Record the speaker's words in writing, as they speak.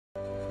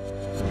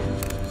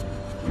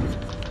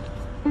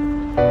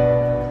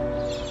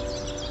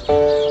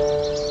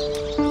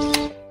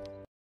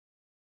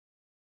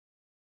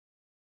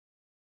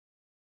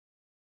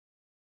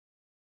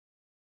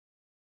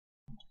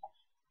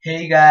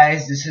Hey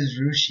guys, this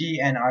is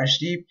Rushi and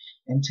Arshdeep,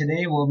 and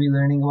today we'll be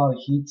learning about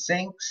heat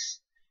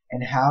sinks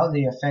and how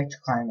they affect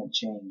climate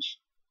change.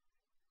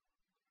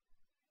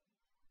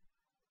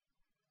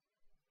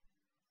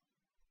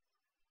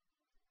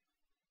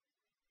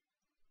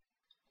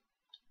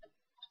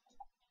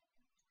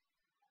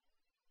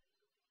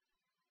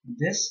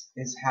 This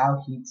is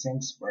how heat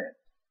sinks work.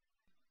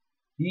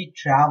 Heat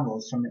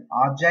travels from an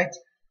object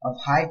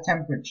of high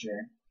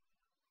temperature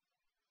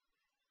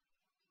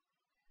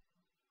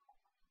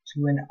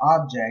to an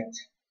object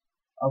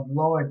of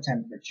lower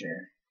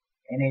temperature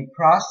in a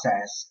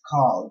process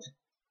called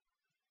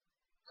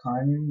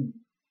conduction.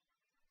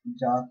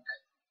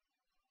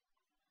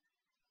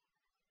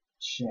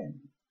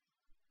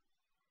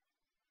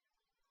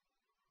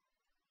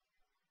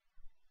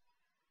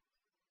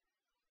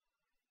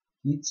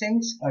 Heat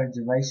sinks are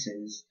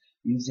devices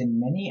used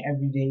in many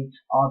everyday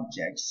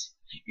objects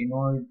in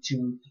order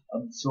to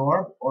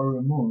absorb or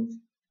remove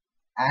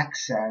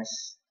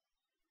excess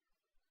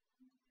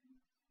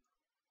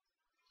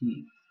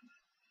heat.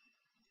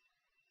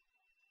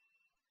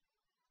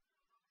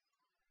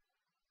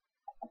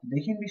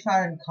 They can be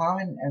found in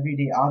common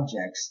everyday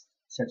objects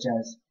such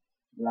as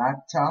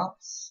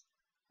laptops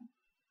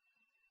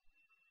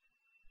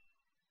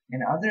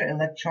and other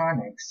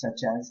electronics such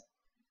as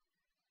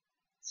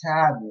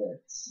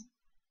tablets.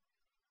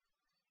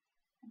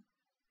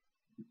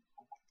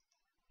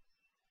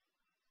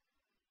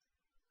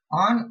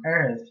 On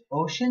Earth,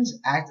 oceans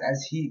act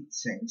as heat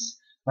sinks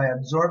by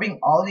absorbing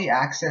all the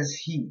excess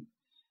heat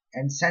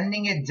and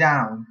sending it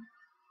down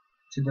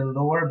to the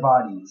lower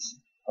bodies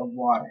of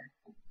water.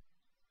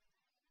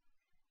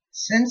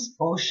 Since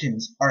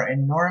oceans are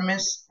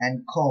enormous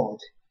and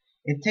cold,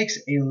 it takes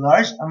a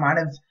large amount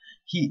of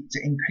heat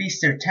to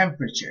increase their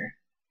temperature,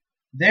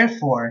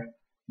 therefore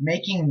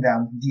making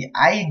them the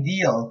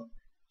ideal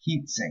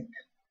heat sink.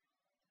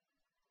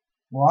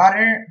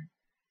 Water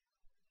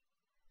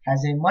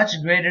has a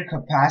much greater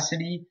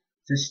capacity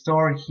to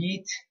store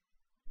heat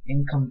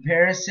in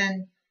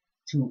comparison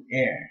to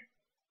air.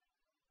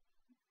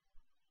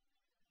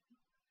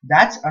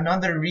 That's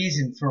another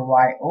reason for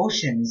why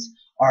oceans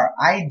are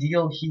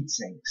ideal heat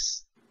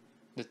sinks.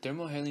 The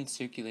thermohaline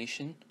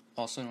circulation,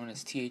 also known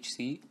as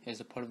THC,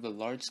 is a part of the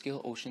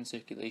large-scale ocean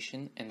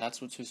circulation, and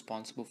that's what's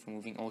responsible for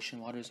moving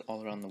ocean waters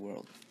all around the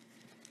world.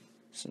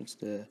 So it's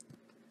the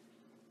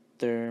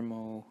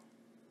thermohaline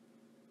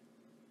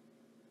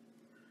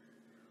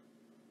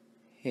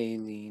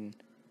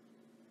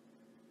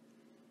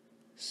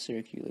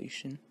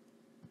circulation.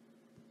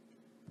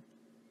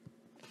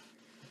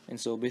 And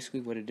so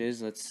basically what it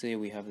is, let's say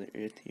we have the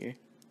Earth here.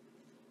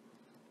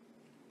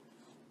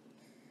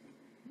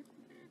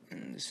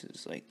 And this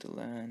is like the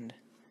land.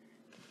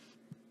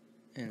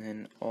 And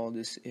then all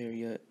this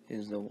area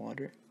is the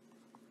water.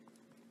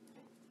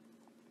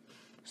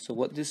 So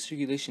what this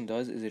circulation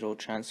does is it'll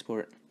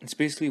transport, it's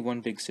basically one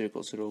big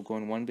circle, so it'll go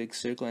in one big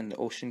circle and the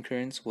ocean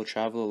currents will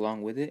travel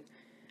along with it,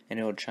 and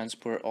it'll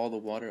transport all the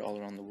water all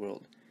around the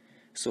world.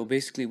 So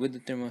basically with the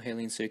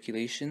thermohaline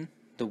circulation,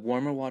 the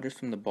warmer waters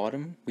from the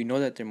bottom, we know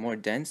that they're more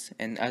dense,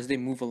 and as they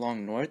move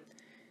along north,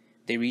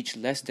 they reach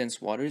less dense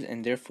waters,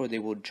 and therefore they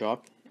will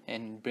drop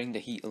and bring the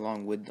heat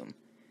along with them.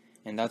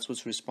 And that's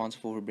what's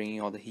responsible for bringing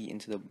all the heat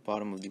into the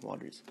bottom of the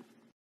waters.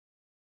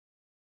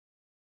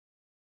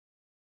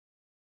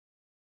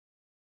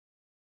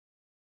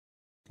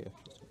 Okay.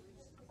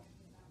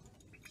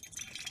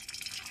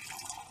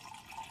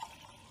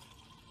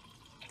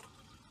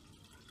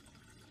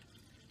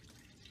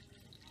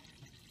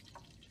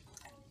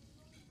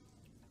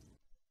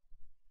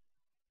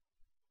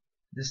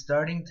 The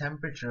starting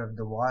temperature of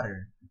the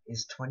water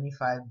is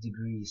 25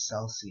 degrees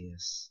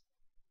Celsius.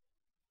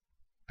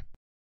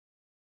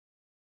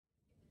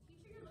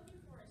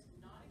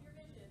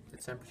 The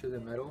temperature of the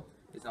metal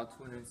is now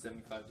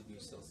 275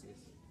 degrees Celsius.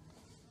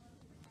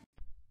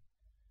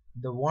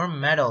 The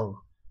warm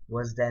metal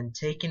was then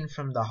taken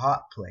from the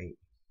hot plate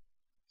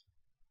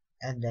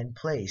and then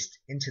placed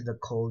into the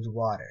cold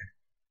water.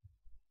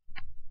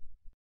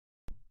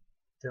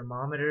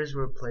 Thermometers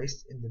were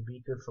placed in the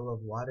beaker full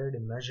of water to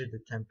measure the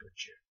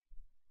temperature.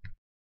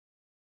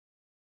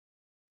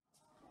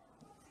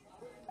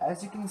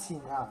 As you can see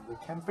now, the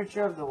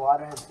temperature of the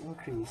water has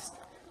increased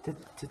to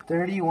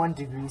 31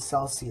 degrees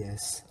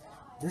Celsius.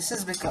 This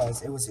is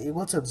because it was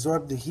able to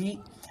absorb the heat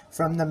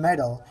from the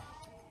metal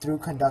through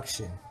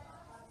conduction.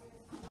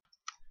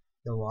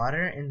 The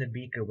water in the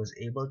beaker was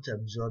able to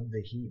absorb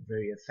the heat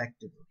very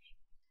effectively.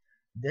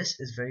 This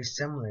is very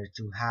similar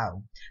to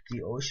how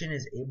the ocean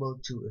is able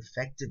to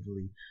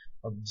effectively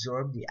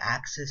absorb the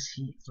excess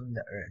heat from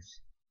the earth.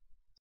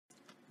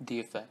 The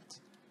effect.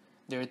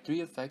 There are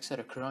three effects that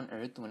occur on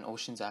Earth when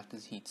oceans act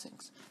as heat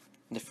sinks.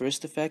 The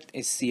first effect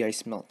is sea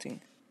ice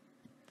melting.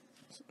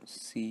 So,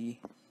 sea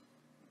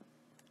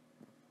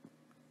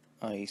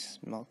ice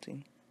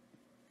melting.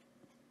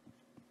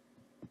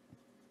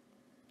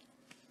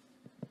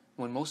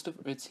 When most of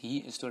Earth's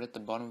heat is stored at the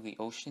bottom of the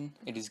ocean,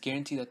 it is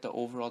guaranteed that the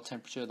overall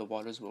temperature of the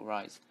waters will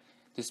rise.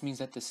 This means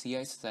that the sea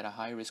ice is at a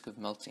high risk of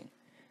melting.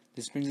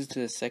 This brings us to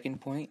the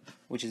second point,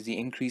 which is the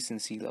increase in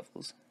sea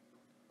levels.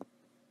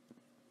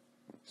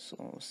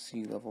 So,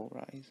 sea level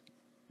rise.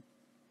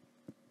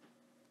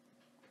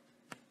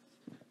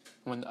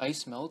 When the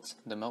ice melts,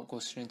 the melt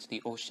goes straight into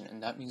the ocean,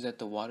 and that means that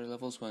the water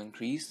levels will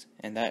increase,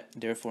 and that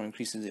therefore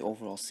increases the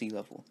overall sea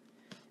level.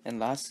 And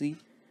lastly,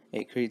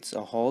 it creates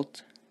a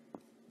halt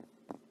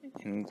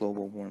in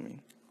global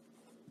warming.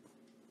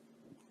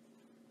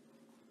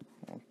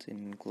 Halt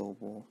in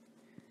global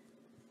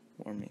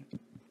warming.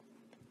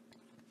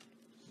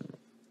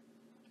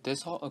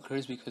 This halt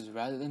occurs because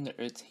rather than the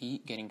Earth's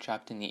heat getting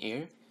trapped in the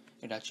air,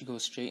 it actually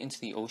goes straight into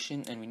the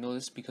ocean, and we know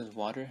this because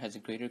water has a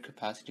greater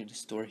capacity to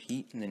store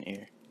heat than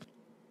air.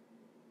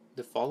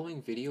 The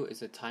following video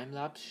is a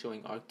time-lapse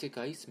showing Arctic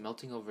ice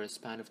melting over a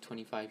span of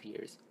 25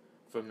 years,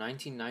 from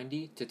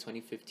 1990 to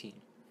 2015.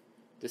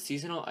 The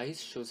seasonal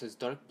ice shows as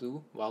dark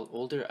blue, while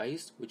older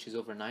ice, which is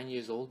over 9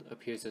 years old,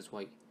 appears as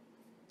white.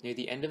 Near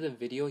the end of the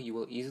video, you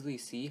will easily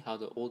see how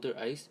the older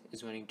ice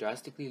is running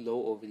drastically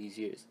low over these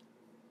years.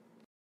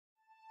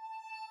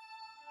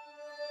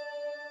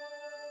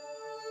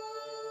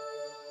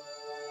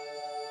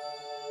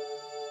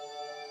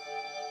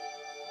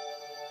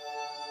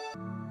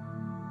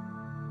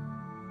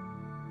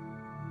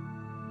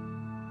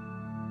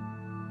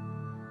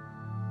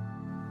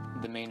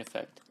 The main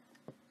effect.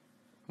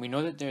 We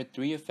know that there are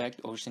three effects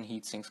ocean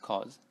heat sinks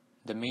cause.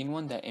 The main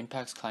one that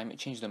impacts climate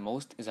change the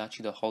most is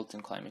actually the halt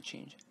in climate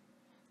change.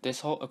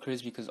 This halt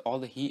occurs because all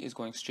the heat is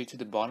going straight to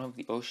the bottom of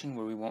the ocean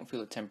where we won't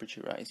feel a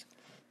temperature rise.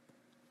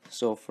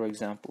 So, for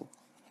example,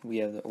 we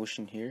have the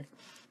ocean here,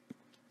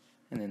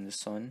 and then the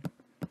sun,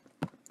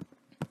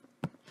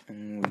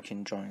 and we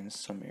can draw in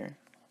some air.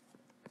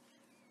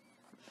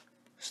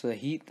 So the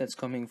heat that's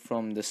coming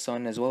from the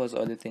sun, as well as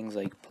other things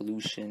like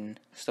pollution,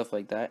 stuff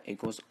like that, it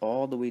goes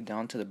all the way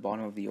down to the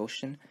bottom of the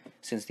ocean,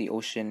 since the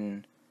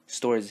ocean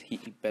stores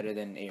heat better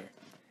than air.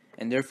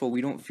 And therefore we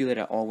don't feel it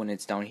at all when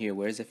it's down here,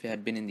 whereas if it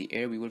had been in the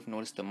air, we would have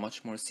noticed a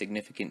much more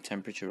significant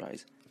temperature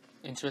rise.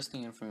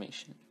 Interesting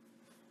information.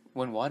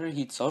 When water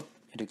heats up,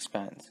 it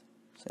expands.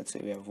 So let's say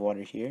we have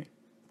water here.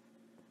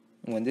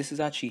 And when this is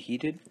actually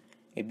heated,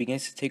 it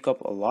begins to take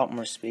up a lot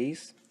more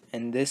space,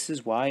 and this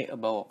is why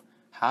about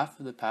half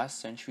of the past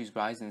century's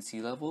rise in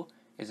sea level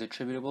is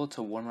attributable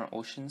to warmer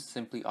oceans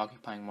simply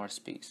occupying more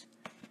space.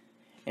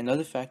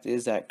 Another fact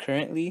is that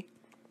currently,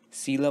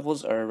 sea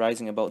levels are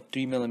rising about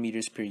 3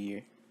 millimeters per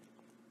year.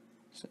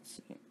 So let's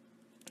see.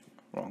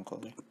 Wrong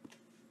color.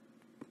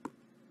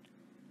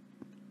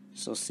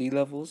 So sea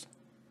levels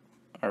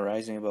are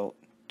rising about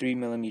 3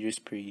 millimeters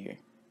per year.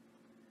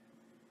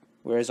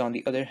 Whereas on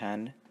the other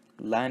hand,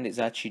 land is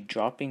actually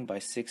dropping by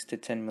 6 to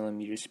 10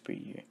 millimeters per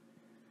year.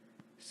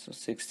 So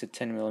 6 to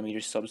 10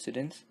 millimeters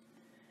subsidence.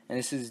 And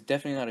this is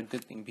definitely not a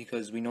good thing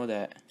because we know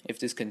that if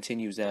this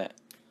continues that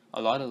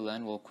a lot of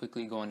land will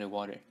quickly go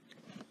underwater.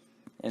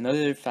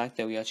 Another fact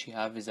that we actually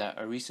have is that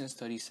a recent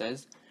study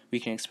says we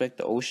can expect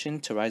the ocean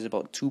to rise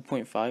about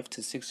 2.5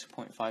 to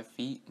 6.5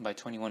 feet by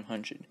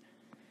 2100.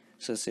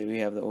 So say we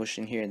have the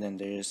ocean here and then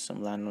there's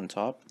some land on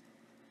top.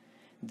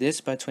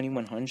 This by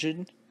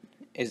 2100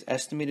 is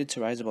estimated to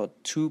rise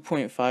about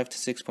 2.5 to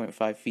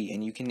 6.5 feet,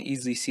 and you can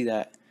easily see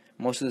that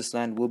most of this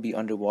land will be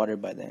underwater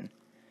by then,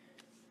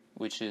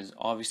 which is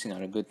obviously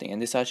not a good thing. And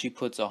this actually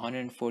puts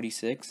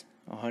 146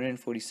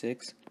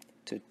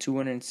 to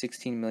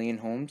 216 million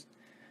homes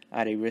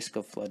at a risk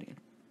of flooding.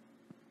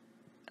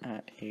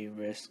 At a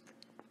risk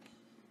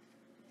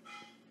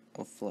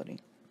of flooding.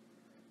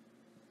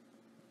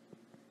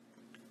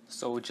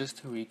 So just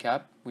to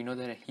recap, we know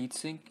that a heat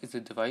sink is a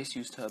device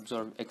used to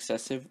absorb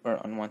excessive or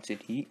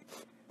unwanted heat.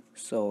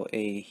 So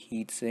a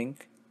heat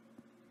sink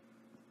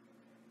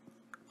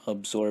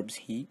absorbs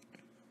heat.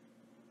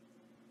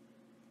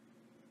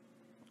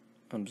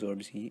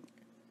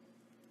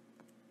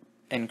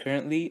 And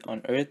currently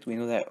on Earth, we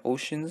know that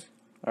oceans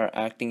are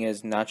acting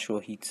as natural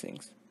heat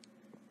sinks.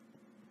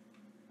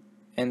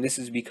 And this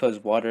is because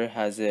water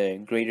has a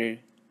greater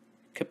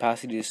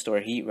capacity to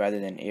store heat rather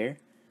than air.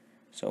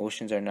 So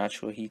oceans are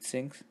natural heat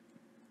sinks.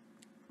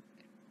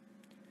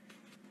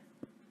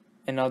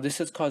 And now this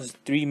has caused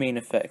three main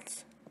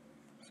effects.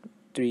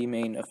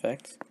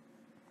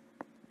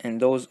 And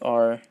those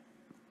are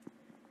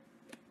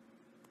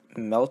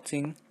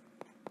melting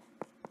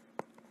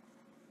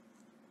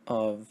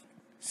of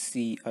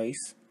sea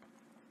ice.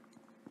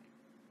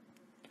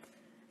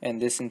 And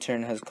this in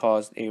turn has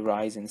caused a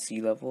rise in sea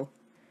level,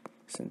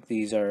 since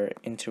these are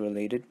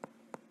interrelated.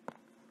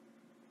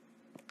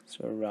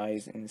 So a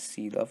rise in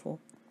sea level.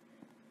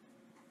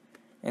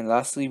 And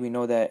lastly, we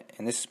know that,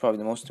 and this is probably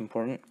the most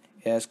important,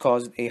 it has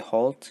caused a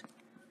halt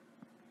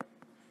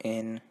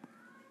in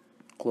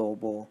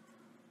global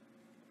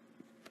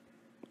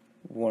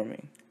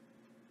warming.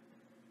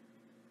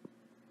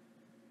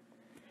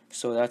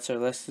 So that's our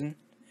lesson,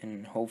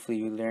 and hopefully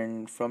you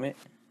learned from it.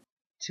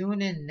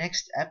 Tune in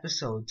next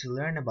episode to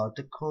learn about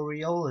the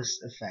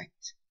Coriolis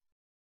effect.